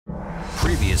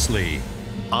Previously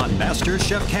on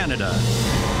MasterChef Canada.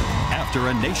 After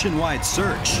a nationwide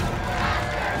search,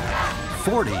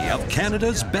 40 of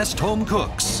Canada's best home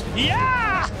cooks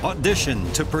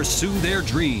audition to pursue their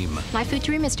dream. My food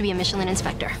dream is to be a Michelin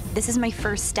inspector. This is my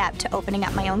first step to opening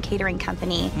up my own catering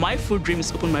company. My food dream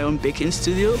is to open my own baking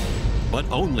studio. But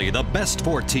only the best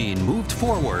 14 moved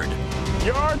forward.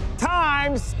 Your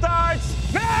time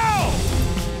starts now!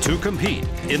 To compete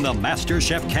in the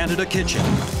MasterChef Canada kitchen.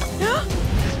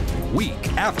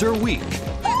 Week after week.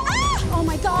 Oh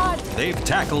my God! They've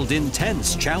tackled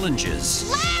intense challenges.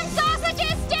 Lamb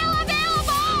sausage is still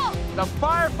available! The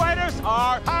firefighters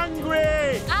are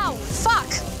hungry! Ow, fuck!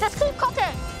 Let's keep cooking!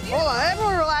 Hold on,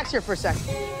 everyone relax here for a second.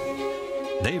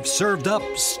 They've served up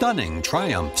stunning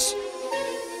triumphs.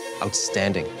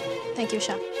 Outstanding. Thank you,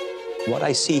 Chef. What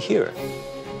I see here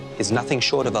is nothing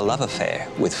short of a love affair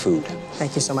with food.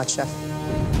 Thank you so much, Chef.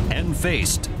 And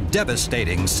faced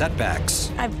devastating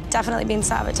setbacks. I've definitely been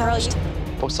sabotaged.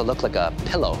 Supposed to look like a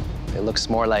pillow. It looks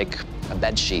more like a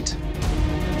bed sheet.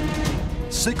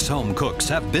 6 home cooks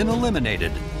have been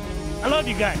eliminated. I love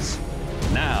you guys.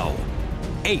 Now,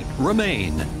 8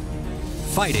 remain,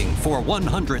 fighting for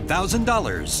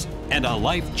 $100,000 and a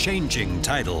life-changing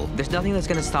title. There's nothing that's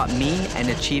gonna stop me and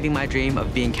achieving my dream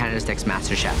of being Canada's next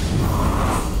MasterChef.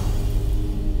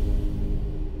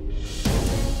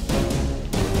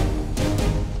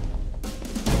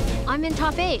 I'm in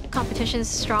top 8. Competition's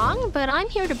strong, but I'm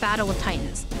here to battle with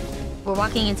titans. We're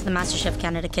walking into the MasterChef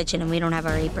Canada kitchen and we don't have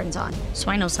our aprons on, so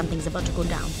I know something's about to go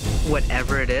down.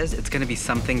 Whatever it is, it's gonna be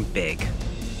something big.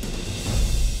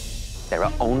 There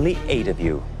are only 8 of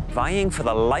you vying for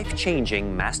the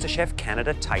life-changing MasterChef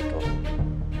Canada title.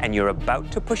 And you're about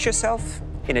to push yourself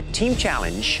in a team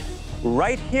challenge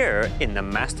right here in the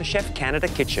MasterChef Canada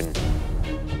kitchen.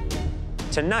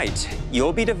 Tonight,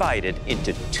 you'll be divided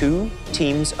into 2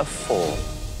 teams of 4.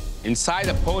 Inside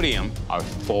the podium are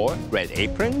 4 red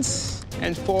aprons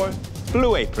and 4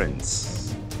 blue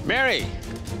aprons. Mary,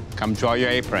 come draw your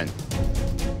apron.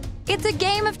 It's a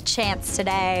game of chance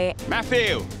today.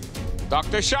 Matthew,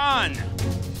 Dr. Sean,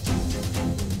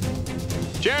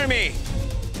 Jeremy,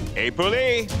 April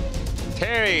Lee,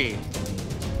 Terry.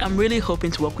 I'm really hoping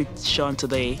to work with Sean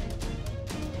today.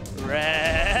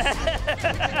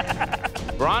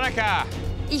 Veronica.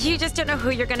 You just don't know who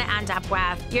you're gonna end up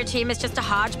with. Your team is just a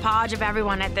hodgepodge of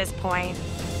everyone at this point.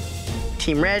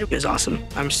 Team Red is awesome.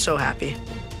 I'm so happy.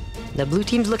 The blue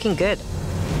team's looking good.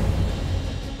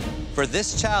 For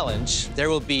this challenge, there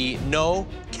will be no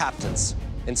captains.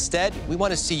 Instead, we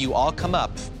want to see you all come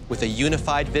up with a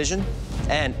unified vision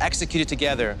and execute it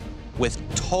together with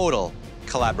total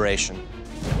collaboration.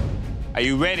 Are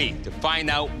you ready to find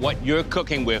out what you're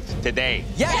cooking with today?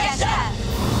 Yes!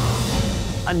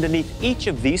 Chef! Underneath each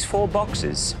of these 4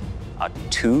 boxes are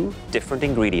 2 different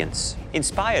ingredients,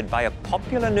 inspired by a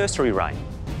popular nursery rhyme,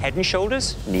 head and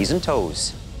shoulders, knees and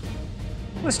toes.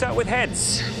 We'll start with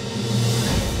heads.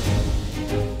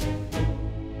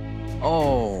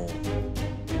 Oh.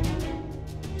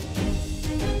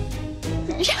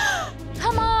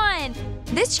 Come on!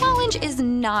 This challenge is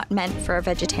not meant for a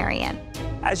vegetarian.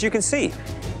 As you can see,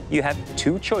 you have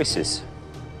 2 choices,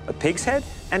 a pig's head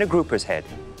and a grouper's head.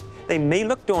 They may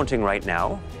look daunting right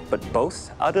now, but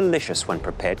both are delicious when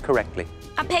prepared correctly.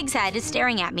 A pig's head is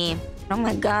staring at me. Oh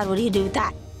my God, what do you do with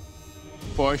that?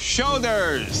 For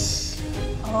shoulders.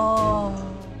 Oh.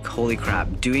 Holy crap,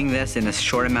 doing this in a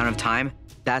short amount of time,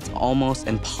 that's almost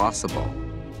impossible.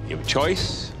 You have a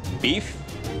choice, beef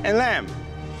and lamb.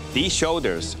 These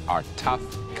shoulders are tough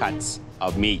cuts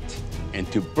of meat. And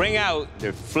to bring out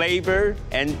their flavor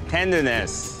and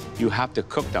tenderness, you have to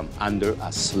cook them under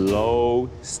a slow,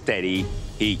 steady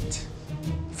heat.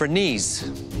 For knees,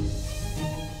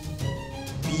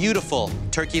 beautiful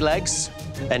turkey legs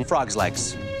and frog's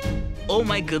legs. Oh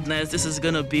my goodness, this is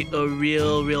gonna be a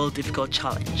real difficult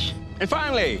challenge. And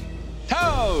finally,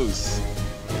 toes.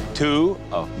 2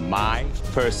 of my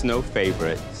personal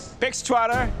favorites, pig's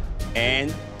trotter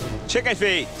and chicken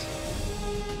feet.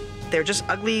 They're just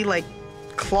ugly, like,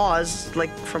 claws,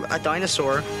 like from a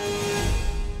dinosaur.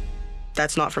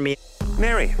 That's not for me.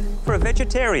 Mary, for a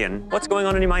vegetarian, what's going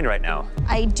on in your mind right now?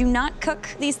 I do not cook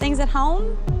these things at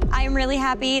home. I'm really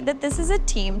happy that this is a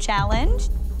team challenge.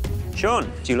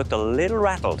 Sean, you looked a little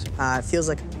rattled. It feels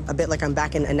like a bit like I'm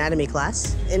back in anatomy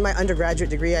class. In my undergraduate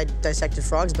degree, I dissected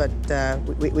frogs, but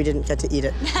we didn't get to eat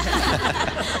it.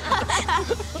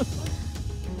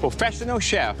 Professional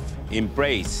chefs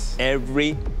embrace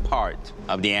every part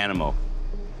of the animal,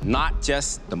 not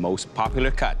just the most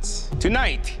popular cuts.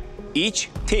 Tonight, each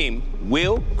team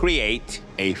will create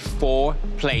a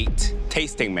 4-plate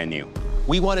tasting menu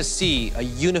We want to see a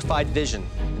unified vision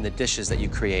in the dishes that you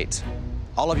create.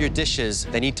 All of your dishes,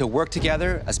 they need to work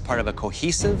together as part of a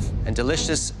cohesive and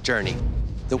delicious journey.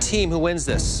 The team who wins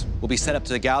this will be sent up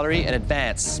to the gallery and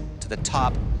advance to the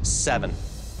top 7.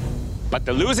 But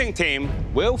the losing team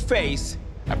will face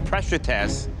a pressure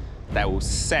test that will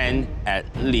send at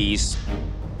least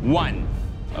one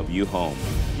of you home.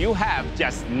 You have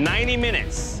just 90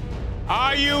 minutes.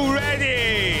 Are you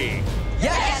ready?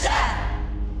 Yes, sir!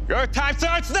 Your time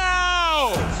starts now!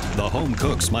 The home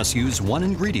cooks must use one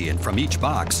ingredient from each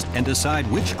box and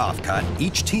decide which offcut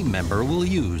each team member will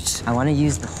use. I want to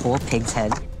use the whole pig's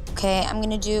head. Okay, I'm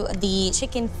gonna do the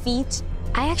chicken feet.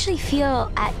 I actually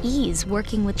feel at ease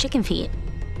working with chicken feet.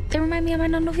 They remind me of my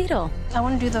nonnovito. I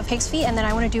want to do the pig's feet, and then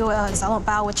I want to do a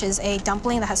xiaolongbao, which is a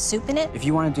dumpling that has soup in it. If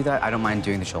you want to do that, I don't mind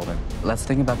doing the shoulder. Let's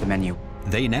think about the menu.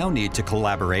 They now need to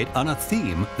collaborate on a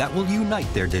theme that will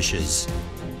unite their dishes.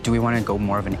 Do we want to go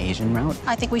more of an Asian route?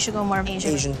 I think we should go more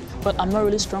Asian. But I'm not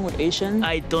really strong with Asian.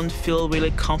 I don't feel really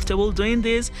comfortable doing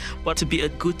this, but to be a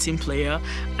good team player,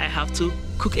 I have to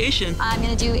cook Asian. I'm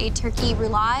gonna do a turkey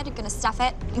roulade. I'm gonna stuff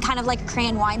it in kind of like a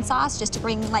Korean wine sauce just to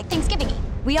bring like Thanksgiving-y.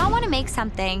 We all want to make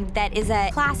something that is a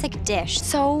classic dish,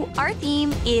 so our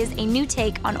theme is a new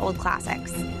take on old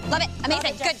classics. Love it,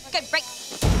 amazing, good, great.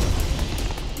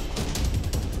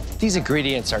 These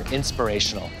ingredients are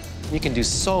inspirational. You can do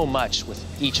so much with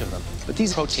each of them. But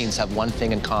these proteins have one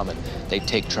thing in common. They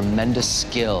take tremendous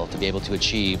skill to be able to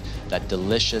achieve that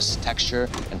delicious texture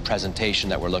and presentation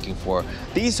that we're looking for.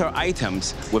 These are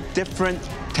items with different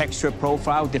texture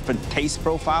profile, different taste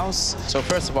profiles. So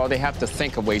first of all, they have to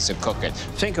think of ways to cook it,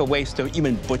 think of ways to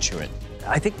even butcher it.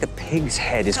 I think the pig's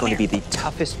head is going to be the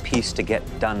toughest piece to get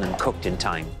done and cooked in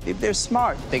time. If they're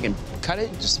smart, they can cut it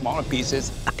into smaller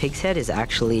pieces. A pig's head is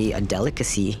actually a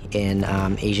delicacy in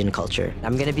Asian culture.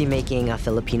 I'm gonna be making a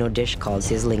Filipino dish called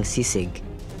sizzling sisig.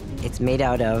 It's made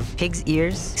out of pig's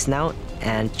ears, snout,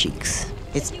 and cheeks.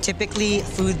 It's typically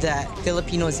food that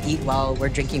Filipinos eat while we're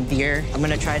drinking beer. I'm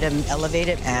gonna try to elevate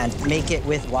it and make it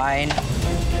with wine.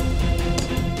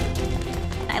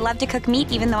 I love to cook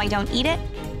meat even though I don't eat it.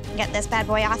 Get this bad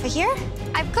boy off of here.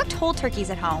 I've cooked whole turkeys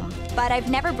at home, but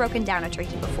I've never broken down a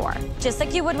turkey before. Just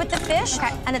like you would with the fish,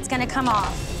 okay. And it's gonna come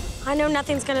off. I know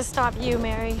nothing's gonna stop you,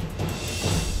 Mary.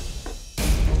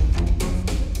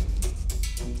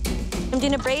 I'm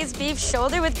doing a braised beef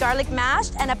shoulder with garlic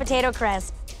mashed and a potato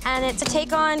crisp. And it's a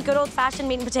take on good old-fashioned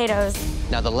meat and potatoes.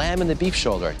 Now, the lamb and the beef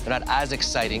shoulder, they're not as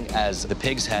exciting as the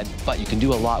pig's head, but you can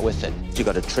do a lot with it. You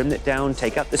got to trim it down,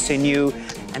 take out the sinew,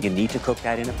 and you need to cook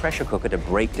that in a pressure cooker to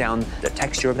break down the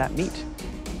texture of that meat.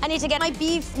 I need to get my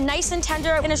beef nice and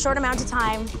tender in a short amount of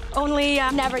time. Only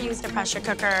never used a pressure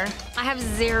cooker. I have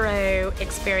zero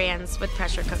experience with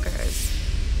pressure cookers.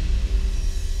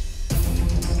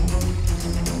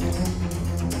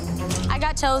 I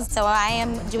got chose, so I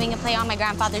am doing a play on my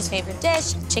grandfather's favorite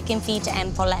dish, chicken feet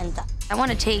and polenta. I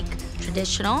want to take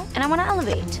traditional and I want to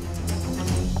elevate.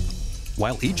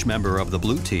 While each member of the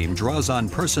blue team draws on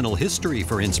personal history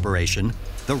for inspiration,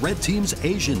 the red team's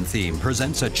Asian theme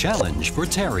presents a challenge for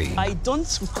Terry. I don't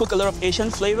cook a lot of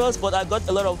Asian flavors, but I got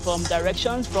a lot of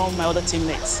directions from my other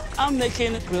teammates. I'm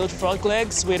making grilled frog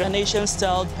legs with an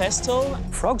Asian-style pesto.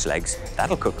 Frog's legs,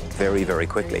 that'll cook very, very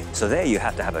quickly. So there you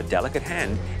have to have a delicate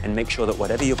hand and make sure that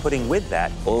whatever you're putting with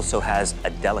that also has a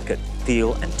delicate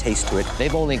feel and taste to it.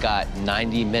 They've only got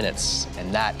 90 minutes,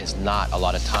 and that is not a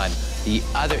lot of time. The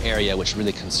other area which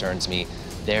really concerns me,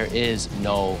 there is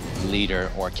no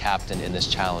leader or captain in this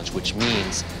challenge, which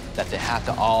means that they have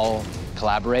to all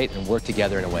collaborate and work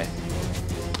together in a way.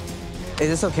 Is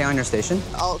this okay on your station?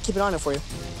 I'll keep it on it for you.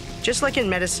 Just like in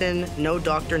medicine, no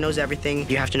doctor knows everything.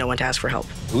 You have to know when to ask for help.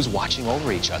 Who's watching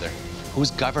over each other? Who's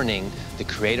governing the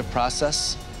creative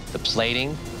process, the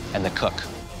plating, and the cook?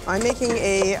 I'm making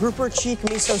a grouper cheek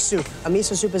miso soup. A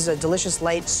miso soup is a delicious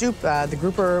light soup. The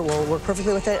grouper will work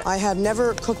perfectly with it. I have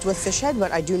never cooked with fish head,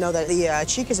 but I do know that the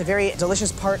cheek is a very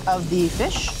delicious part of the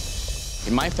fish.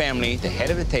 In my family, the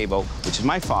head of the table, which is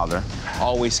my father,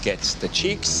 always gets the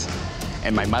cheeks,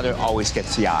 and my mother always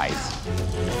gets the eyes.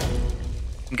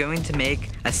 I'm going to make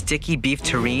a sticky beef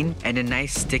terrine and a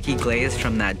nice sticky glaze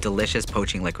from that delicious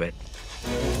poaching liquid.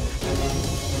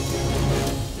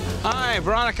 Hi,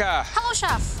 Veronica. Hello,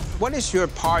 Chef. What is your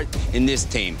part in this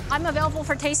team? I'm available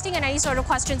for tasting and any sort of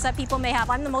questions that people may have.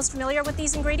 I'm the most familiar with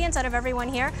these ingredients out of everyone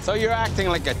here. So you're acting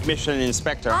like a Michelin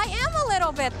inspector. I am a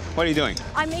little bit. What are you doing?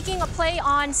 I'm making a play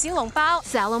on xiaolongbao.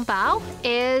 Xiaolongbao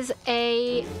is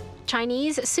a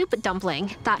Chinese soup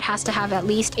dumpling that has to have at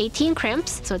least 18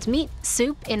 crimps, so it's meat,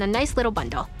 soup in a nice little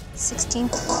bundle. 16,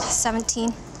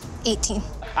 17, 18.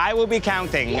 I will be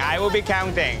counting. I will be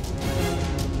counting.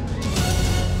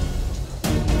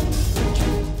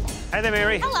 Hi there,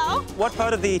 Mary. Hello. What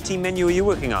part of the team menu are you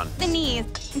working on? The knees.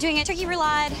 I'm doing a turkey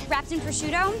roulade wrapped in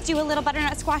prosciutto, do a little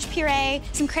butternut squash puree,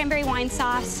 some cranberry wine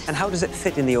sauce. And how does it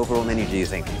fit in the overall menu, do you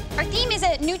think? Our theme is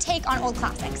a new take on old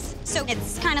classics. So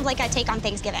it's kind of like a take on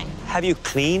Thanksgiving. Have you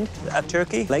cleaned a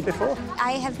turkey leg before?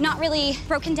 I have not really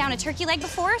broken down a turkey leg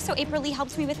before, so April Lee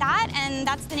helps me with that, and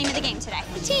that's the name of the game today.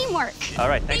 Teamwork. All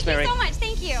right, thanks, Mary. Thank you so much,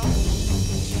 thank you.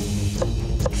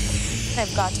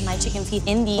 I've got my chicken feet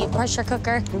in the pressure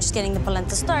cooker. I'm just getting the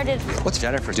polenta started. What's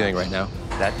Jennifer doing right now?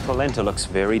 That polenta looks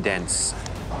very dense.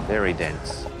 Very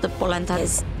dense. The polenta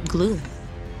is glue.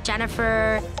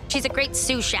 Jennifer, she's a great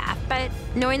sous chef, but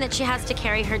knowing that she has to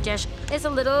carry her dish is a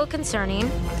little concerning.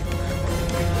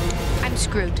 I'm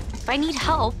screwed. If I need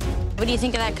help. What do you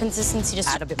think of that consistency? Just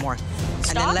add a bit more.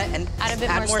 Stock? And then add a bit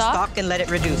more stock and let it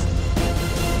reduce.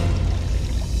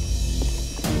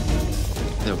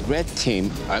 The red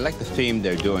team, I like the theme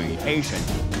they're doing, Asian.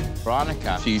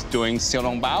 Veronica, she's doing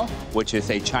xiaolongbao, which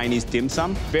is a Chinese dim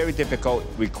sum. Very difficult,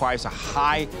 requires a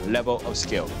high level of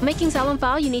skill. Making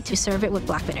xiaolongbao, you need to serve it with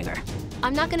black vinegar.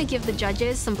 I'm not gonna give the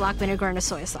judges some black vinegar and a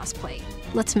soy sauce plate.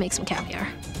 Let's make some caviar.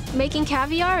 Making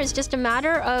caviar is just a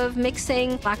matter of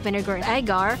mixing black vinegar and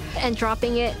agar and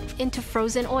dropping it into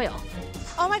frozen oil.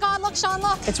 Oh my God, look, Sean,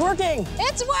 look. It's working.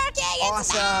 It's working,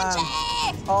 it's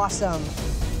magic. Awesome.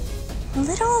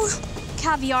 Little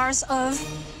caviars of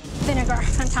vinegar,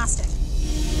 fantastic.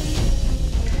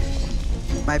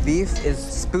 My beef is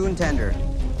spoon tender.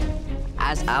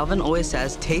 As Alvin always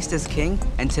says, taste is king,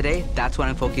 and today, that's what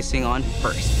I'm focusing on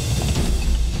first.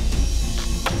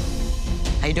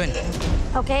 How you doing?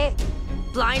 Okay.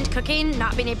 Blind cooking,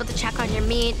 not being able to check on your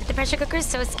meat. The pressure cooker is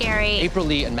so scary. April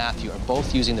Lee and Matthew are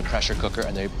both using the pressure cooker,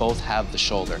 and they both have the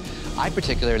shoulder. I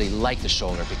particularly like the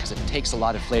shoulder because it takes a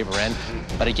lot of flavor in,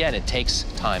 but again, it takes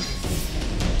time.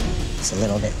 It's a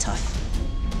little bit tough.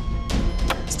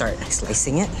 Start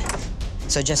slicing it.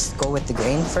 So just go with the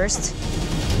grain first.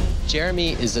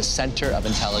 Jeremy is the center of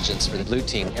intelligence for the blue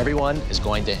team. Everyone is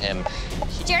going to him.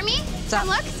 Jeremy, come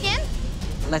look, skin.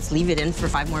 Let's leave it in for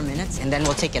 5 more minutes, and then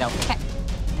we'll take it out. Okay.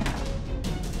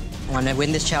 I want to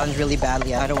win this challenge really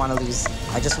badly. I don't want to lose.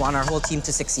 I just want our whole team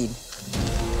to succeed.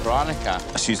 Veronica,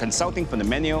 she's consulting for the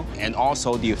menu and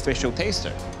also the official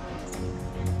taster.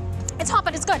 It's hot,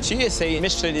 but it's good. She is a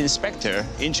Michelin inspector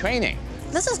in training.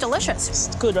 This is delicious.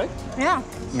 It's good, right? Yeah.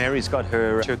 Mary's got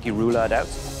her turkey roulade out.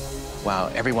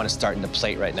 Wow, everyone is starting to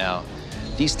plate right now.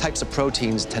 These types of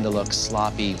proteins tend to look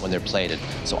sloppy when they're plated.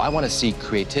 So I want to see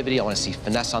creativity, I want to see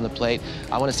finesse on the plate,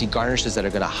 I want to see garnishes that are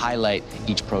going to highlight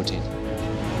each protein.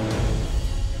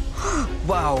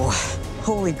 Wow,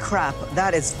 holy crap,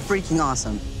 that is freaking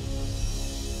awesome.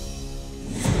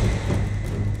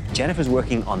 Jennifer's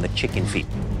working on the chicken feet,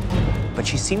 but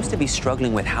she seems to be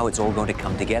struggling with how it's all going to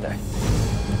come together.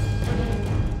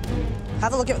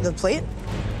 Have a look at the plate.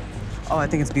 Oh, I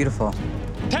think it's beautiful.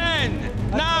 10,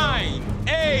 9,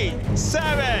 8,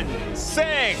 7,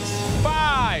 6,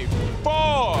 5,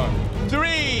 4,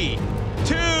 3,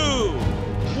 2,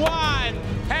 1.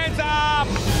 Hands up!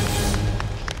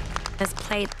 This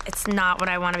plate, it's not what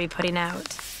I want to be putting out.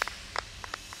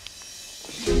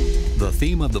 The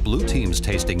theme of the blue team's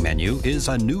tasting menu is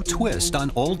a new twist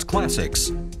on old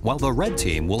classics, while the red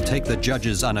team will take the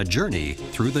judges on a journey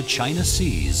through the China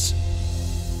seas.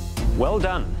 Well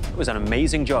done. It was an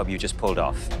amazing job you just pulled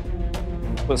off.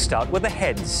 We'll start with the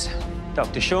heads.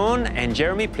 Dr. Sean and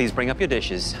Jeremy, please bring up your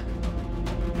dishes.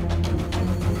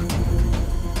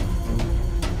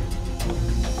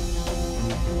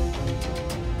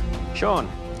 Sean,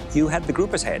 you had the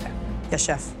grouper's head. Yes,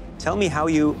 chef. Tell me how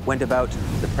you went about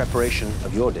the preparation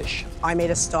of your dish. I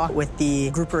made a stock with the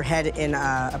grouper head in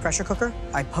a pressure cooker.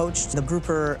 I poached the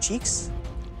grouper cheeks.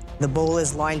 The bowl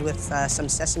is lined with some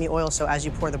sesame oil, so as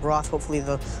you pour the broth, hopefully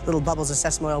the little bubbles of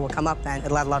sesame oil will come up and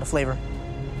it'll add a lot of flavor.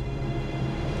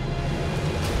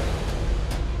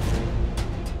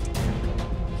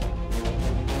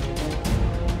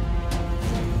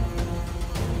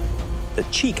 The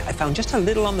cheek, I found just a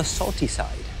little on the salty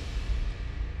side.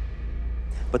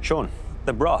 But Sean,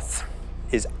 the broth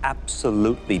is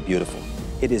absolutely beautiful.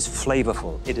 It is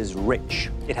flavorful, it is rich,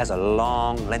 it has a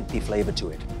long, lengthy flavor to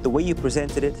it. The way you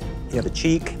presented it, you have the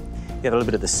cheek, you have a little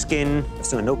bit of the skin,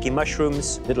 some enoki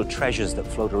mushrooms, little treasures that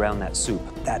float around that soup.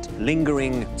 That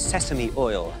lingering sesame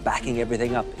oil backing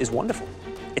everything up is wonderful.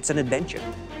 It's an adventure.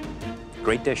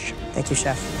 Great dish. Thank you,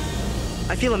 chef.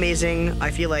 I feel amazing.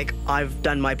 I feel like I've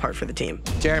done my part for the team.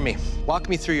 Jeremy, walk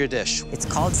me through your dish. It's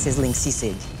called sizzling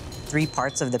sisig. 3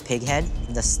 parts of the pig head,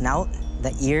 the snout,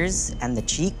 the ears, and the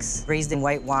cheeks, braised in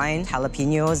white wine,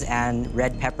 jalapenos, and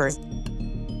red peppers.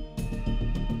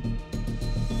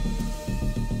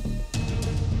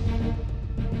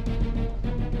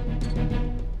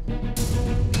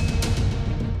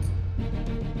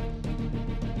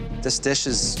 This dish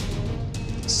is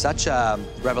such a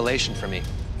revelation for me.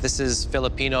 This is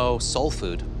Filipino soul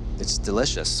food. It's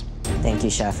delicious. Thank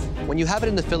you, Chef. When you have it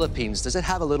in the Philippines, does it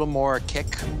have a little more kick?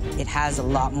 It has a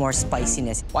lot more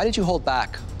spiciness. Why did you hold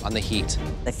back on the heat?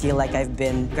 I feel like I've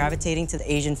been gravitating to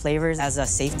the Asian flavors as a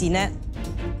safety net.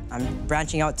 I'm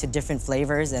branching out to different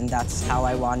flavors, and that's how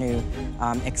I want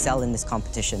to excel in this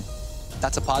competition.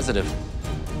 That's a positive.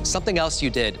 Something else you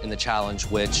did in the challenge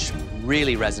which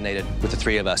really resonated with the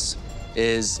three of us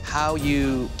is how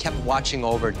you kept watching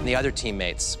over the other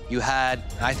teammates. You had,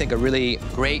 I think, a really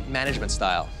great management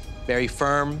style. Very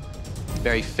firm,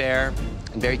 very fair,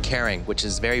 and very caring, which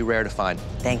is very rare to find.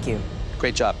 Thank you.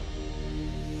 Great job.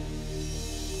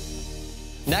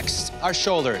 Next, our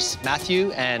shoulders,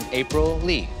 Matthew and April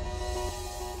Lee.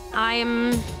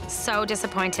 I'm so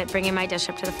disappointed bringing my dish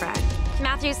up to the front.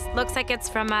 Matthew's looks like it's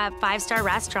from a 5-star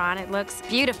restaurant. It looks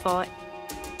beautiful.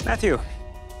 Matthew.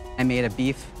 I made a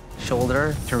beef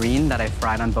shoulder terrine that I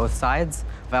fried on both sides.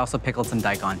 I also pickled some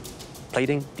daikon.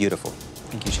 Plating, beautiful.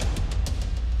 Thank you, Chef.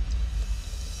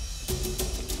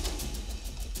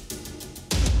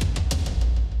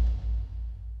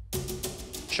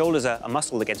 Shoulders are a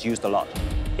muscle that gets used a lot.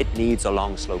 It needs a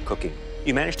long, slow cooking.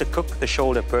 You managed to cook the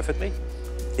shoulder perfectly.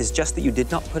 It's just that you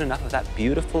did not put enough of that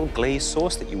beautiful glaze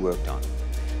sauce that you worked on.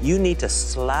 You need to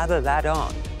slather that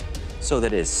on so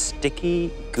that it's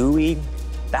sticky, gooey.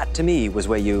 That, to me, was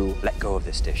where you let go of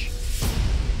this dish.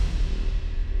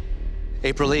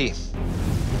 April Lee.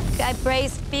 I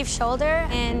braised beef shoulder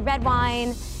in red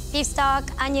wine, beef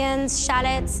stock, onions,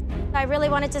 shallots. I really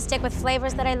wanted to stick with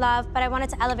flavors that I love, but I wanted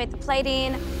to elevate the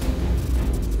plating.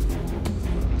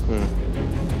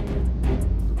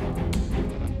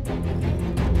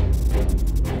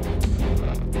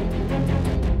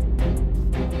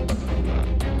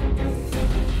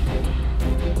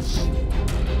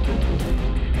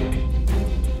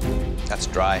 That's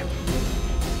dry.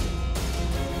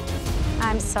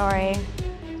 I'm sorry.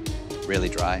 Really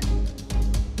dry.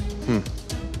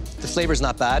 The flavor's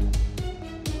not bad,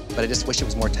 but I just wish it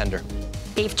was more tender.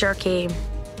 Beef jerky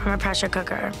from a pressure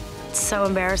cooker. It's so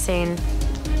embarrassing.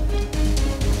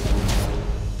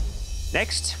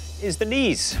 Next is the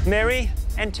knees, Mary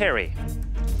and Terry.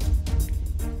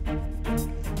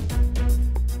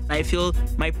 I feel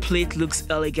my plate looks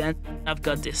elegant. I've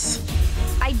got this.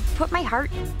 I put my heart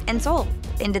and soul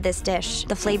into this dish.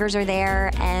 The flavors are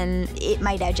there, and it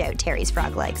might edge out Terry's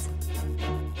frog legs.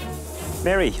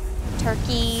 Mary.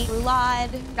 Turkey,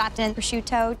 roulade, wrapped in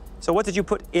prosciutto. So what did you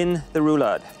put in the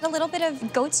roulade? A little bit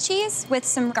of goat's cheese with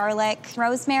some garlic,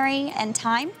 rosemary, and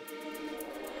thyme.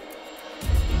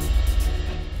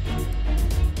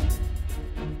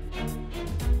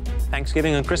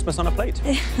 Thanksgiving and Christmas on a plate.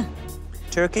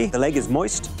 Turkey, the leg is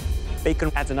moist.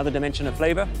 Bacon adds another dimension of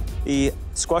flavor. The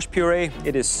squash puree,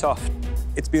 it is soft.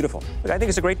 It's beautiful. But I think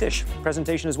it's a great dish.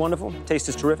 Presentation is wonderful, taste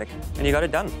is terrific, and you got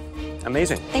it done.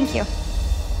 Amazing. Thank you.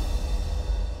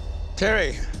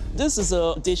 Terry. This is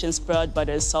a dish inspired by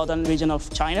the southern region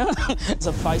of China. It's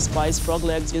a 5-spice frog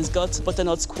legs. It's got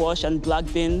butternut squash and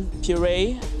black bean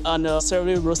puree and a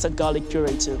savory roasted garlic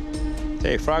puree too.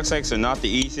 Hey, frog legs are not the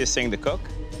easiest thing to cook.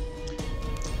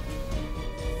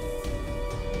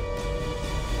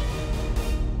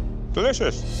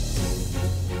 Delicious.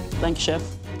 Thank you, Chef.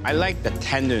 I like the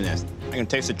tenderness. I can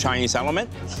taste the Chinese element,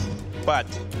 but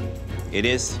it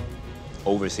is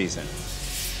over-seasoned.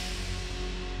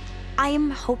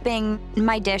 I'm hoping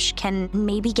my dish can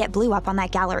maybe get blue up on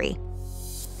that gallery.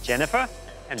 Jennifer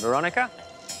and Veronica.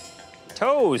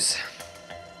 Toes.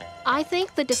 I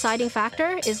think the deciding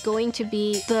factor is going to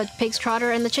be the pig's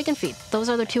trotter and the chicken feet. Those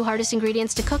are the two hardest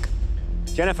ingredients to cook.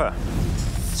 Jennifer,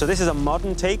 so this is a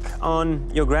modern take on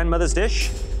your grandmother's dish?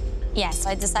 Yes,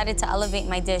 I decided to elevate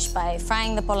my dish by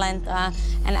frying the polenta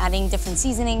and adding different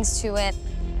seasonings to it.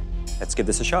 Let's give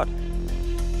this a shot.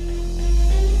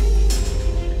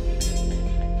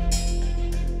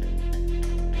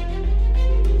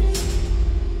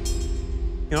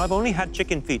 You know, I've only had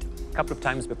chicken feet a couple of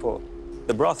times before.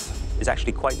 The broth is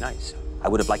actually quite nice. I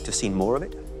would have liked to have seen more of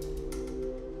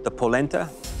it. The polenta,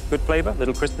 good flavor,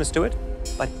 little crispness to it,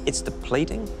 but it's the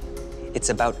plating. It's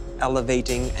about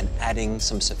elevating and adding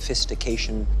some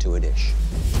sophistication to a dish.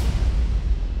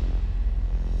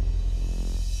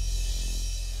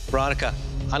 Veronica,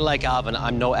 unlike Alvin,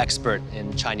 I'm no expert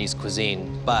in Chinese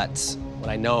cuisine, but what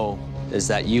I know is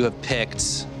that you have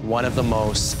picked one of the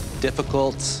most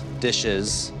difficult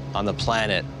dishes on the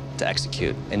planet to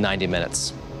execute in 90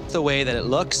 minutes. The way that it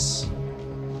looks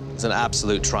is an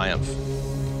absolute triumph.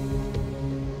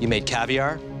 You made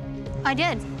caviar. I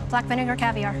did. Black vinegar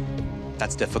caviar.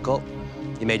 That's difficult.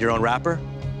 You made your own wrapper.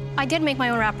 I did make my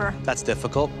own wrapper. That's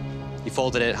difficult. You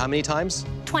folded it how many times?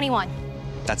 21.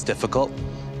 That's difficult.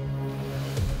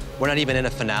 We're not even in a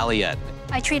finale yet.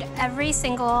 I treat every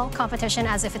single competition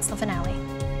as if it's the finale.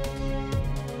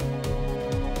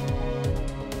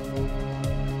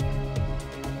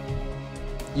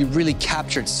 You really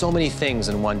captured so many things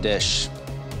in one dish.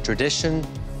 Tradition,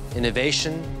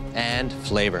 innovation, and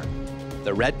flavor.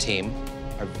 The red team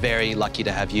are very lucky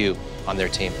to have you on their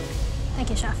team. Thank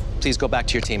you, Chef. Please go back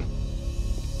to your team.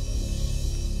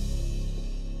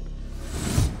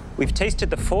 We've tasted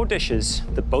the 4 dishes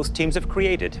that both teams have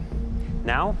created.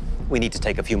 Now, we need to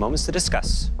take a few moments to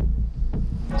discuss.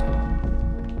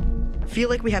 I feel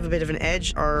like we have a bit of an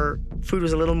edge. Our food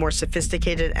was a little more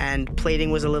sophisticated and plating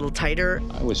was a little tighter.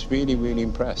 I was really, really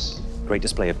impressed. Great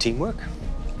display of teamwork,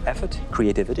 effort,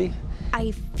 creativity.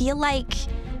 I feel like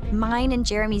mine and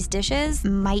Jeremy's dishes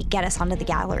might get us onto the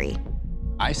gallery.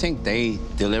 I think they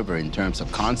deliver in terms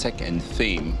of concept and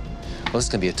theme. Well, this is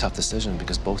gonna be a tough decision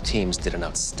because both teams did an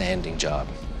outstanding job.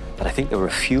 But I think there were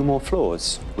a few more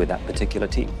flaws with that particular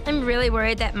team. I'm really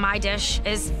worried that my dish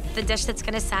is the dish that's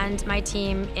gonna send my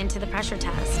team into the pressure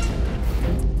test.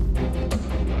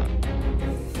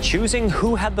 Choosing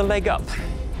who had the leg up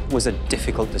was a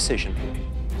difficult decision.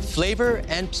 Flavor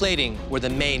and plating were the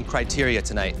main criteria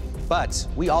tonight, but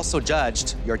we also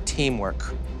judged your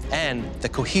teamwork and the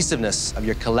cohesiveness of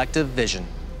your collective vision.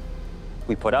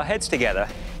 We put our heads together.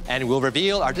 And we'll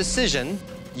reveal our decision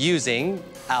using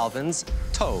Alvin's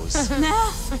toes.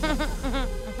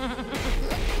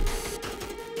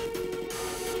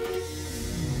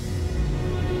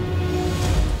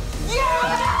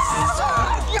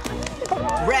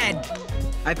 Red!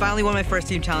 I finally won my first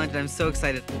team challenge and I'm so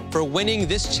excited. For winning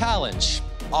this challenge,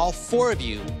 all 4 of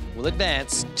you will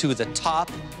advance to the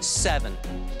top 7.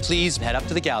 Please head up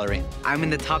to the gallery. I'm in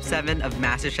the top 7 of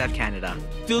MasterChef Canada.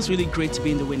 Feels really great to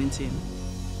be in the winning team.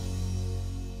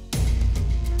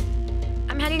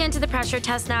 I'm heading into the pressure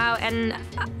test now, and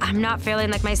I'm not feeling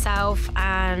like myself,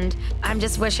 and I'm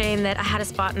just wishing that I had a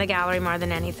spot in the gallery more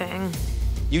than anything.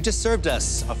 You just served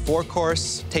us a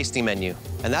 4-course tasting menu,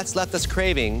 and that's left us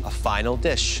craving a final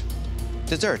dish,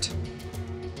 dessert.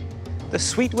 The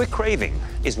sweet we're craving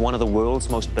is one of the world's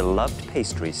most beloved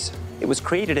pastries. It was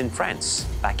created in France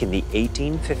back in the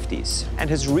 1850s and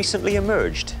has recently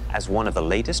emerged as one of the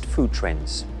latest food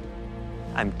trends.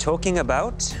 I'm talking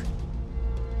about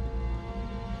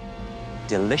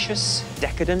delicious,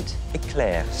 decadent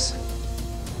eclairs.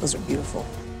 Those are beautiful.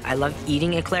 I love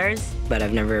eating eclairs, but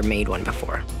I've never made one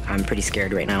before. I'm pretty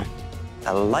scared right now.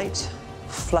 A light,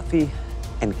 fluffy,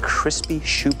 and crispy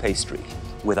choux pastry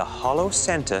with a hollow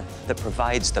center that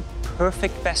provides the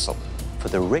perfect vessel for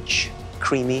the rich,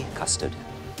 creamy custard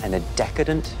and a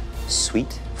decadent,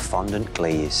 sweet, fondant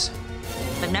glaze.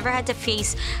 I've never had to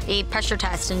face a pressure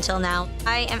test until now.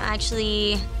 I am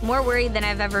actually more worried than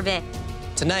I've ever been.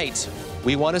 Tonight,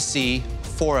 we want to see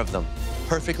 4 of them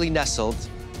perfectly nestled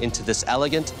into this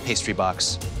elegant pastry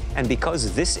box. And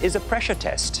because this is a pressure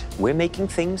test, we're making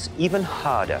things even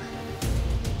harder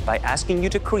by asking you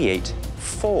to create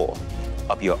 4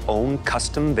 of your own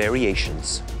custom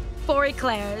variations. 4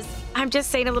 eclairs. I'm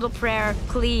just saying a little prayer.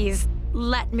 Please,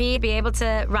 let me be able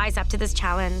to rise up to this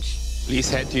challenge. Please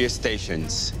head to your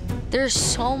stations. There's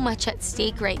so much at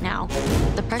stake right now.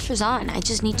 The pressure's on. I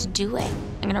just need to do it.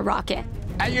 I'm gonna rock it.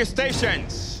 At your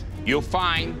stations, you'll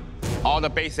find all the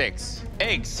basics: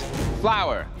 eggs,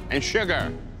 flour, and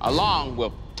sugar, along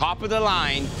with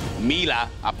top-of-the-line Miele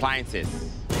appliances.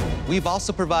 We've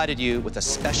also provided you with a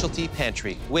specialty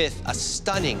pantry with a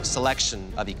stunning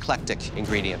selection of eclectic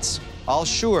ingredients, all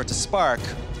sure to spark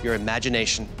your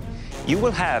imagination. You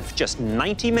will have just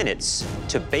 90 minutes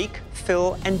to bake,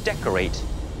 fill, and decorate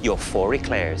your 4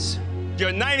 eclairs.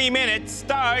 Your 90 minutes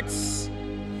starts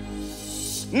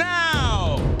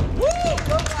now! Woo!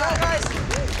 Go, guys!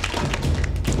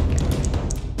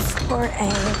 4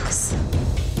 eggs.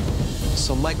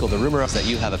 So, Michael, the rumor is that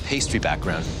you have a pastry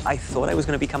background. I thought I was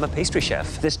going to become a pastry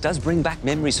chef. This does bring back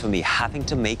memories for me, having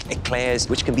to make eclairs,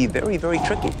 which can be very, very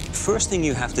tricky. First thing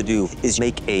you have to do is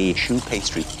make a choux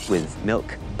pastry with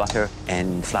milk, butter,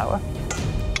 and flour.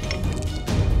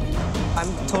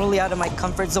 I'm totally out of my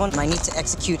comfort zone. I need to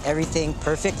execute everything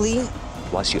perfectly.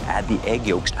 Once you add the egg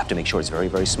yolks, you have to make sure it's very,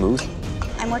 very smooth.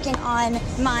 I'm working on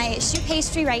my choux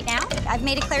pastry right now. I've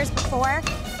made eclairs before.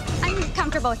 I'm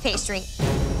comfortable with pastry.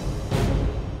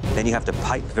 Then you have to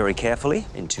pipe very carefully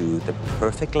into the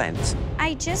perfect length.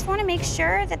 I just want to make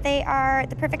sure that they are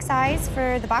the perfect size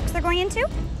for the box they're going into.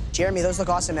 Jeremy, those look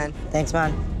awesome, man. Thanks,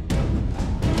 man.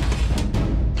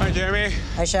 Hi, Jeremy.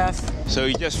 Hi, Chef. So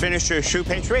you just finished your choux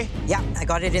pastry? Yeah, I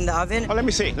got it in the oven. Oh, let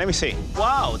me see.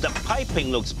 Wow, the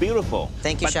piping looks beautiful.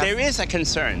 Thank you, But Chef. there is a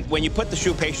concern. When you put the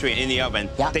choux pastry in the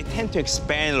oven, they tend to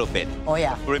expand a little bit. Oh,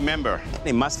 yeah. Remember,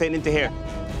 they must fit into here.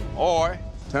 Or,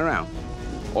 turn around.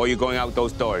 Or you're going out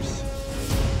those doors.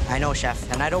 I know,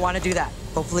 Chef, and I don't want to do that.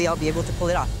 Hopefully, I'll be able to pull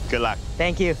it off. Good luck.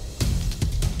 Thank you.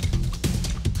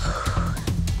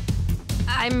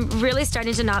 I'm really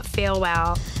starting to not feel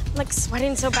well. I'm like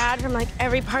sweating so bad from like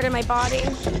every part of my body.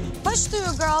 Push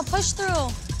through, girl, push through.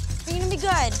 You're gonna be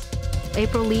good.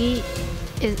 April Lee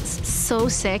is so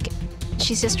sick.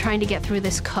 She's just trying to get through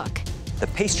this cook. The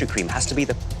pastry cream has to be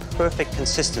the perfect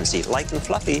consistency, light and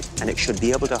fluffy, and it should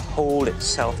be able to hold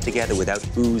itself together without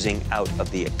oozing out of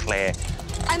the eclair.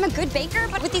 I'm a good baker,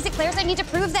 but with these eclairs, I need to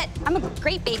prove that I'm a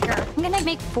great baker. I'm gonna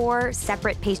make 4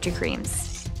 separate pastry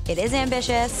creams. It is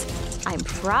ambitious. I'm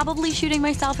probably shooting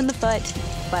myself in the foot,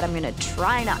 but I'm gonna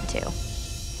try not to.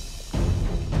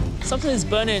 Something is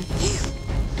burning.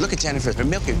 Look at Jennifer. Her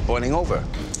milk is boiling over.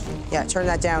 Yeah, turn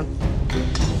that down.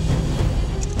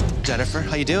 Jennifer,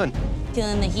 how you doing?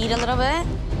 Feeling the heat a little bit.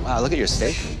 Wow, look at your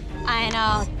steak. I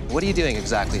know. What are you doing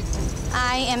exactly?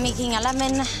 I am making a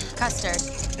lemon custard.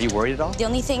 Are you worried at all? The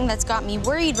only thing that's got me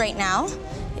worried right now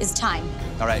is time.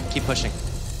 All right, keep pushing.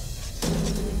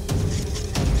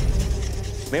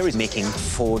 Mary's making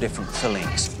 4 different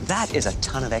fillings. That is a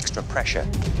ton of extra pressure.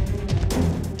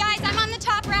 Guys, I'm on the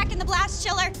top rack in the blast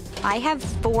chiller. I have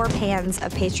 4 pans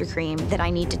of pastry cream that I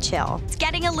need to chill. It's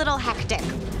getting a little hectic.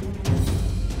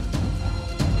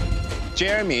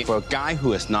 Jeremy, for a guy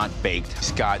who is not baked,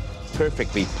 he's got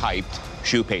perfectly piped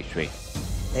choux pastry.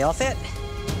 They all fit.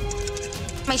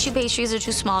 My choux pastries are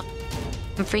too small.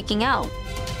 I'm freaking out.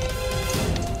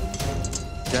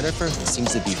 Jennifer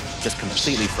seems to be just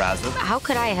completely frazzled. How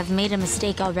could I have made a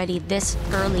mistake already this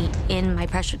early in my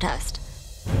pressure test?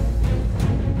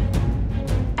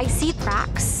 I see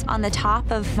cracks on the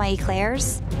top of my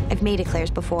eclairs. I've made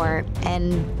eclairs before,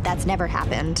 and that's never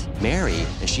happened. Mary,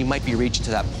 and she might be reaching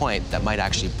to that point that might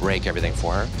actually break everything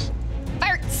for her.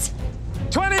 Farts!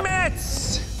 20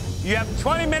 minutes! You have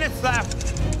 20 minutes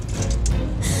left.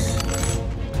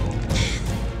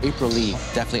 April Lee,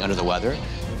 definitely under the weather.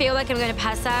 I feel like I'm gonna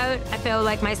pass out. I feel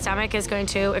like my stomach is going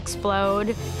to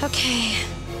explode. Okay.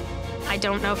 I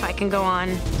don't know if I can go on.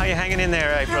 How you hanging in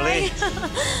there, April Lee?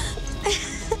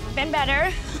 Been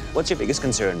better. What's your biggest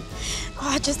concern?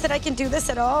 Oh, just that I can do this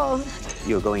at all.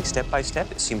 You're going step by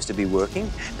step. It seems to be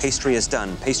working. Pastry is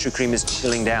done. Pastry cream is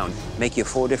chilling down. Make your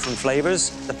 4 different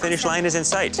flavors. The finish line is in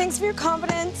sight. Thanks for your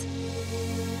confidence.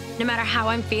 No matter how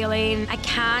I'm feeling, I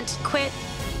can't quit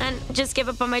and just give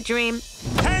up on my dream.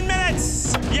 10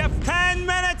 minutes! You have 10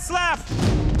 minutes left!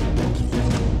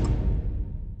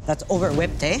 That's over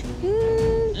whipped, eh?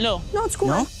 No. No, it's cool.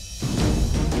 No?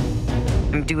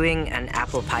 I'm doing an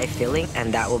apple pie filling,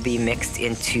 and that will be mixed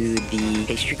into the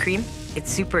pastry cream.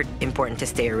 It's super important to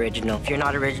stay original. If you're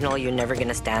not original, you're never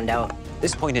gonna stand out. At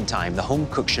this point in time, the home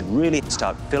cook should really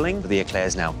start filling the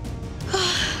eclairs now.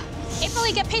 April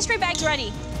Lee, get pastry bags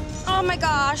ready. Oh my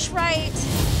gosh, right.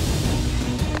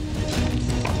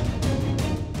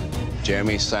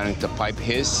 Jeremy's starting to pipe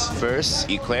his first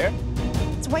eclair.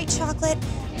 It's white chocolate.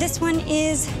 This one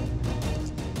is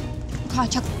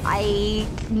chocolate. I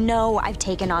know I've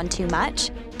taken on too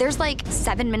much. There's like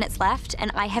 7 minutes left,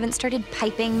 and I haven't started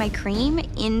piping my cream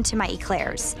into my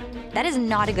eclairs. That is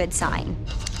not a good sign.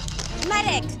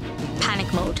 Medic!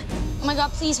 Panic mode. Oh my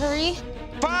God, please hurry.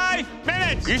 5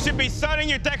 minutes! You should be starting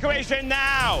your decoration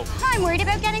now! I'm worried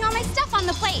about getting all my stuff on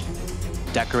the plate.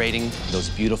 Decorating those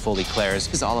beautiful eclairs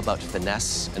is all about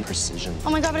finesse and precision. Oh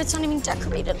my God, but it's not even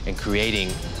decorated. And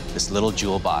creating this little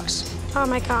jewel box. Oh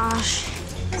my gosh.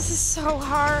 This is so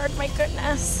hard, my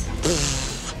goodness.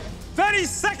 30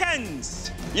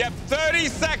 seconds! You have 30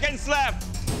 seconds left!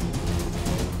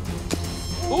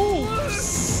 Ooh!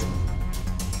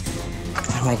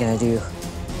 What am I gonna do?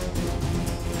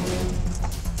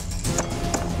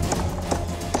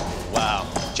 Wow.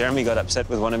 Jeremy got upset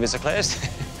with one of his eclairs.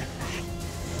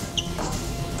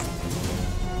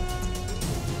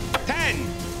 10,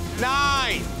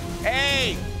 9,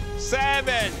 8,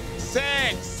 7,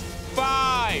 6,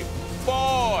 5,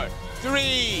 4,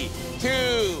 3, 2,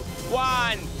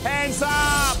 1. Hands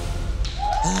up!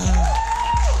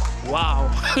 Wow.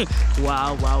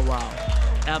 Wow.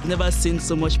 I've never seen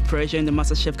so much pressure in the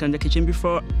MasterChef Canada kitchen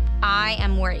before. I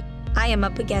am worried. I am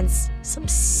up against some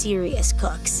serious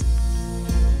cooks.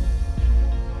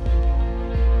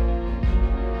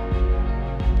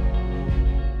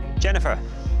 Jennifer,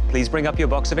 please bring up your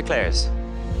box of eclairs.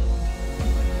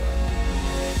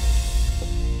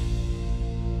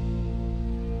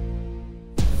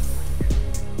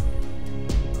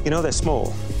 You know, they're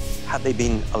small. Had they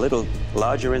been a little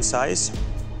larger in size,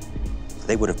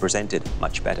 they would have presented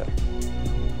much better.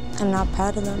 I'm not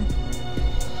proud of them.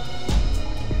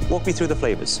 Walk me through the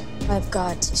flavors. I've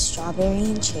got strawberry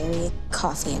and cherry,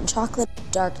 coffee and chocolate,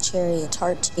 dark cherry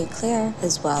tart eclair,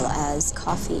 as well as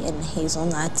coffee and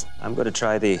hazelnut. I'm going to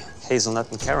try the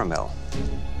hazelnut and caramel.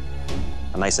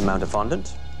 A nice amount of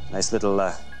fondant, nice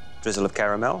little drizzle of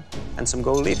caramel, and some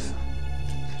gold leaf.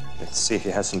 Let's see if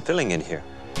you have some filling in here.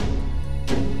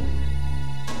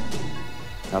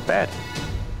 Not bad.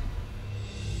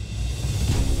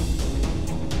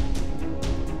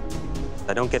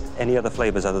 I don't get any other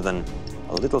flavors other than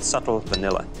a little subtle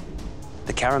vanilla.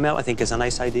 The caramel, I think, is a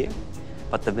nice idea,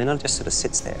 but the vanilla just sort of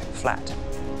sits there, flat.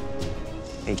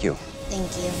 Thank you.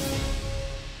 Thank you.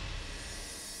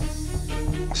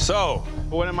 So,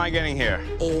 what am I getting here?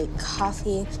 A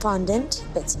coffee fondant,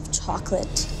 bits of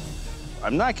chocolate.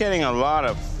 I'm not getting a lot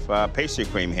of pastry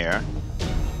cream here.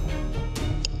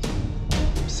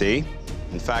 See?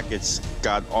 In fact, it's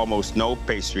got almost no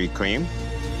pastry cream.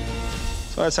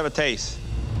 So let's have a taste.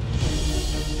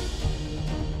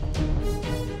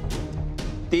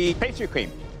 The pastry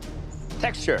cream,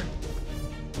 texture,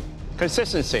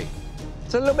 consistency.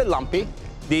 It's a little bit lumpy.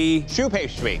 The choux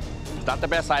pastry, not the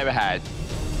best I ever had.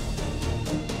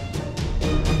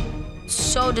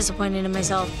 So disappointed in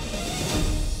myself.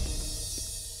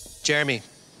 Jeremy,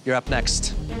 you're up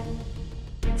next.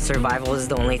 Survival is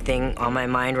the only thing on my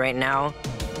mind right now.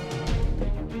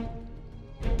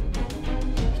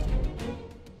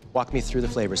 Walk me through the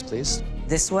flavors, please.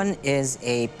 This one is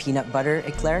a peanut butter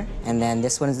eclair, and then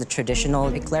this one is the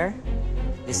traditional eclair.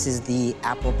 This is the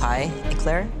apple pie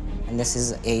eclair, and this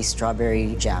is a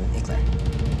strawberry jam eclair.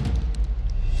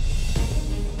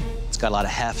 It's got a lot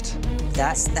of heft.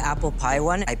 That's the apple pie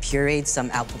one. I pureed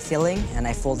some apple filling, and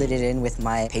I folded it in with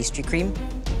my pastry cream.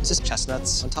 Is this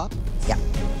chestnuts on top? Yeah.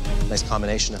 Nice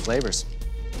combination of flavors.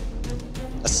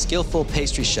 A skillful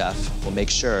pastry chef will make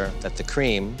sure that the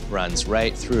cream runs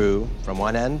right through from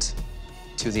one end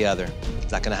to the other. Is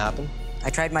that gonna happen?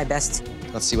 I tried my best.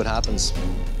 Let's see what happens.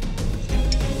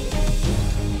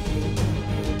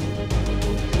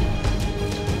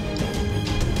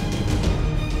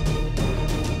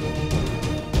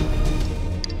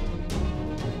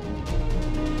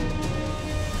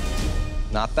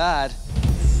 Not bad.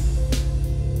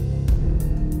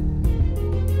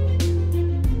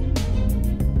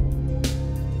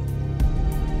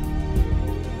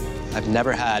 I've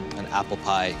never had an apple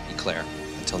pie eclair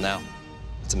until now.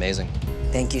 It's amazing.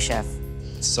 Thank you, chef.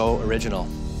 It's so original.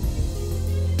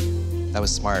 That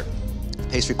was smart.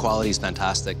 Pastry quality is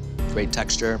fantastic. Great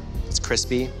texture. It's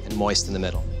crispy and moist in the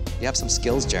middle. You have some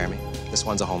skills, Jeremy. This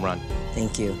one's a home run.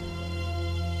 Thank you.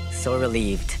 So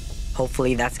relieved.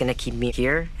 Hopefully that's gonna keep me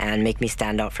here and make me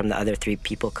stand out from the other 3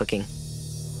 people cooking.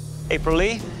 April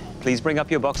Lee, please bring up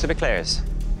your box of eclairs.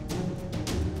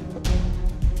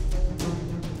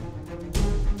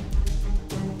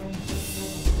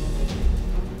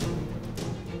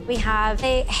 We have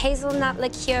a hazelnut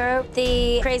liqueur,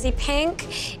 the crazy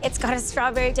pink. It's got a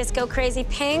strawberry disco crazy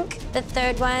pink. The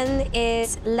third one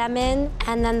is lemon.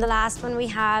 And then the last one we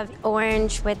have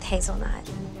orange with hazelnut.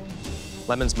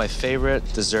 Lemon's my favorite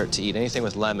dessert to eat. Anything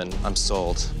with lemon, I'm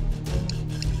sold.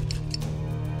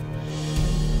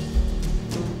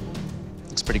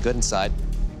 Looks pretty good inside.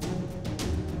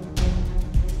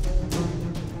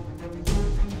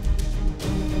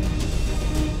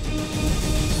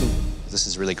 This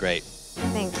is really great.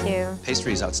 Thank you.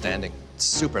 Pastry is outstanding. It's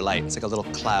super light. It's like a little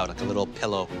cloud, like a little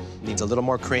pillow. Needs a little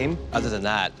more cream. Other than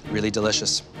that, really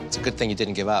delicious. It's a good thing you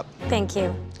didn't give up. Thank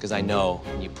you. Because I know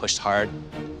you pushed hard,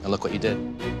 and look what you did.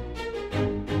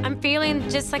 I'm feeling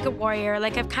just like a warrior,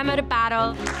 like I've come out of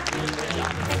battle.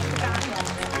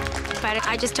 But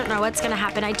I just don't know what's gonna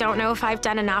happen. I don't know if I've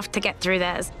done enough to get through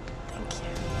this.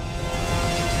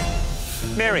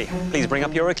 Mary, please bring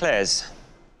up your eclairs.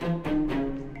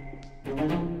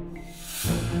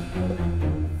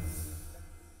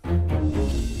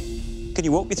 Can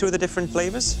you walk me through the different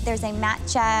flavors? There's a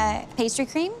matcha pastry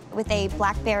cream with a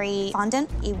blackberry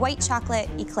fondant, a white chocolate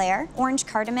eclair, orange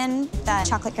cardamom, the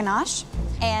chocolate ganache,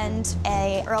 and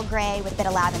a Earl Grey with a bit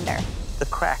of lavender. The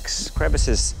cracks,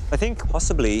 crevices. I think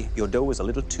possibly your dough was a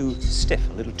little too stiff,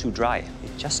 a little too dry.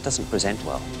 It just doesn't present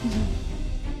well.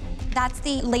 That's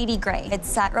the Lady Grey.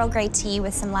 It's Earl Grey tea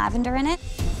with some lavender in it.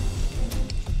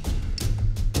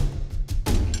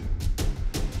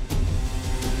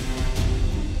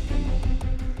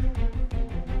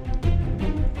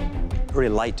 Very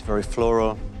light, very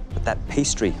floral, but that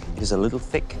pastry is a little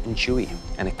thick and chewy,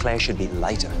 and eclair should be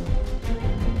lighter.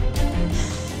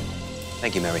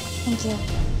 Thank you, Mary. Thank you.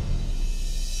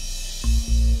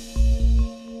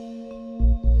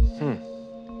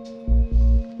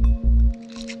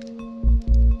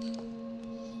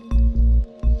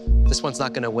 this one's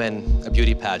not gonna win a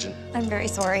beauty pageant. I'm very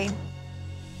sorry.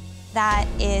 That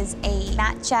is a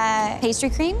matcha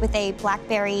pastry cream with a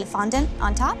blackberry fondant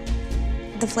on top.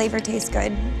 The flavor tastes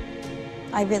good.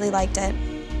 I really liked it.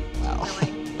 Wow.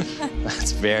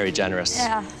 That's very generous.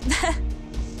 Yeah.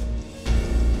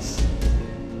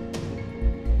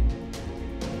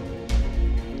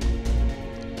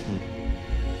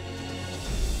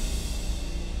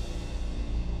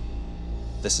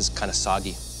 This is kind of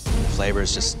soggy. The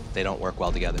flavors just, they don't work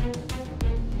well together.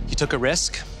 You took a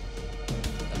risk,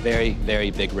 a very, very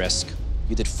big risk.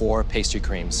 You did 4 pastry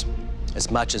creams.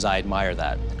 As much as I admire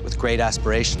that, with great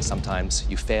aspirations, sometimes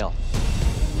you fail.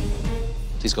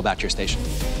 Please go back to your station.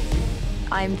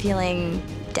 I'm feeling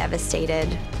devastated.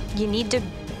 You need to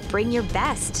bring your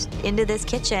best into this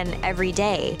kitchen every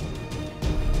day.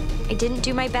 I didn't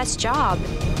do my best job.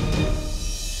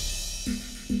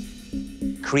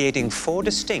 Creating 4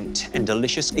 distinct and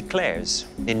delicious eclairs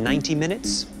in 90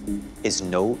 minutes is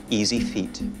no easy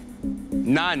feat.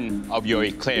 None of your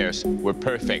eclairs were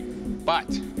perfect, but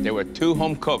there were 2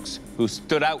 home cooks who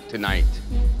stood out tonight.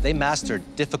 They mastered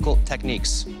difficult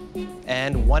techniques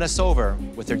and won us over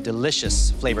with their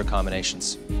delicious flavor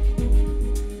combinations.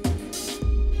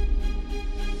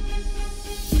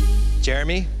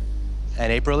 Jeremy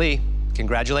and April Lee,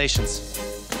 congratulations.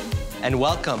 And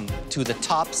welcome to the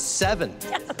top 7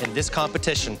 in this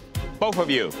competition. Both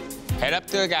of you, head up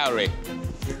to the gallery.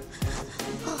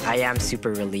 I am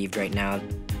super relieved right now.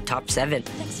 Top 7.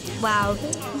 Wow,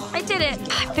 I did it.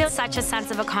 I feel such a sense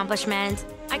of accomplishment.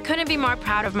 I couldn't be more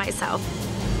proud of myself.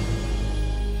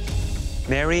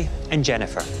 Mary and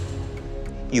Jennifer,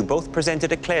 you both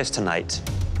presented eclairs tonight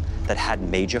that had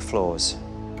major flaws.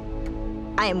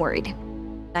 I am worried.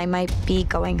 I might be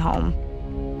going home.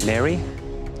 Mary,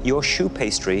 your choux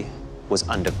pastry was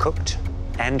undercooked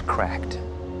and cracked.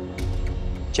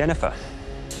 Jennifer,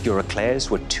 your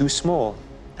eclairs were too small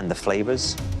and the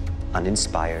flavors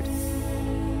uninspired.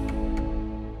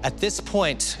 At this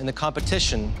point in the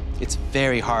competition, it's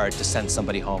very hard to send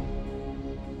somebody home.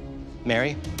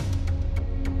 Mary?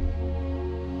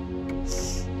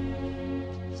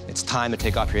 It's time to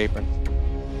take off your apron.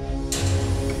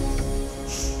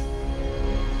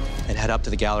 And head up to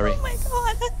the gallery. Oh my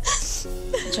God.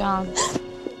 Good job.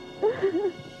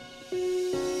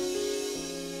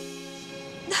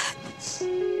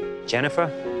 Jennifer?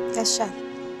 Yes, Chef.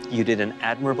 You did an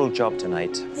admirable job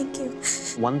tonight. Thank you.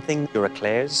 One thing your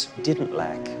eclairs didn't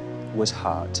lack was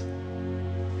heart.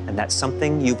 And that's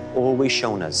something you've always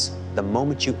shown us the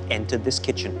moment you entered this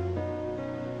kitchen.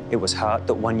 It was heart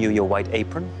that won you your white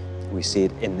apron. We see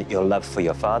it in your love for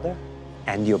your father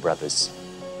and your brothers.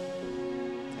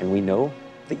 And we know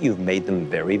that you've made them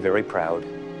very, very proud.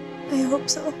 I hope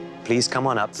so. Please come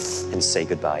on up and say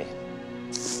goodbye.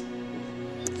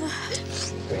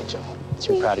 Great job.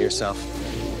 You're proud of yourself.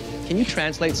 Can you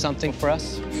translate something for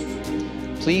us?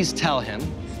 Please tell him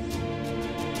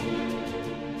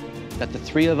that the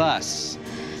 3 of us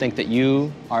think that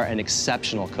you are an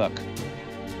exceptional cook.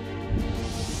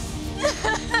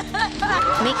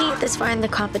 Making it this far in the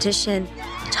competition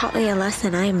taught me a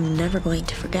lesson I am never going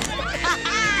to forget.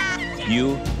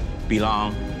 You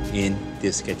belong in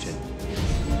this kitchen.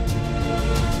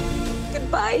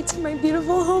 Goodbye to my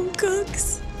beautiful home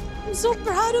cooks. I'm so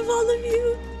proud of all of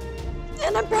you.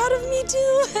 And I'm proud of me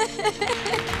too.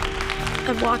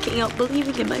 I'm walking out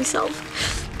believing in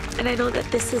myself. And I know that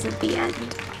this isn't the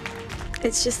end.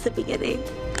 It's just the beginning.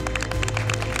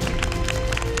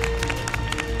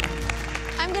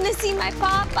 I'm gonna see my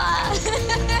papa.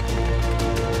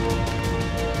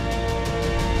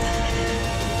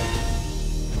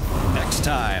 Next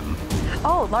time,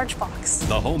 Oh, large box.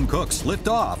 the home cooks lift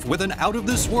off with an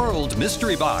out-of-this-world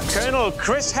mystery box. Colonel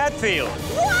Chris Hatfield.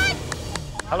 What?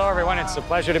 Hello, everyone. It's a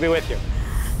pleasure to be with you.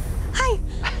 Hi.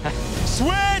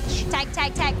 Switch! Tag,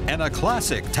 tag, tag. And a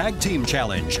classic tag team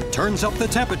challenge turns up the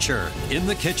temperature in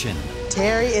the kitchen.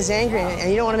 Terry is angry, and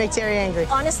you don't want to make Terry angry.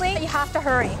 Honestly, you have to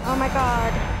hurry. Oh my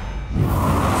God.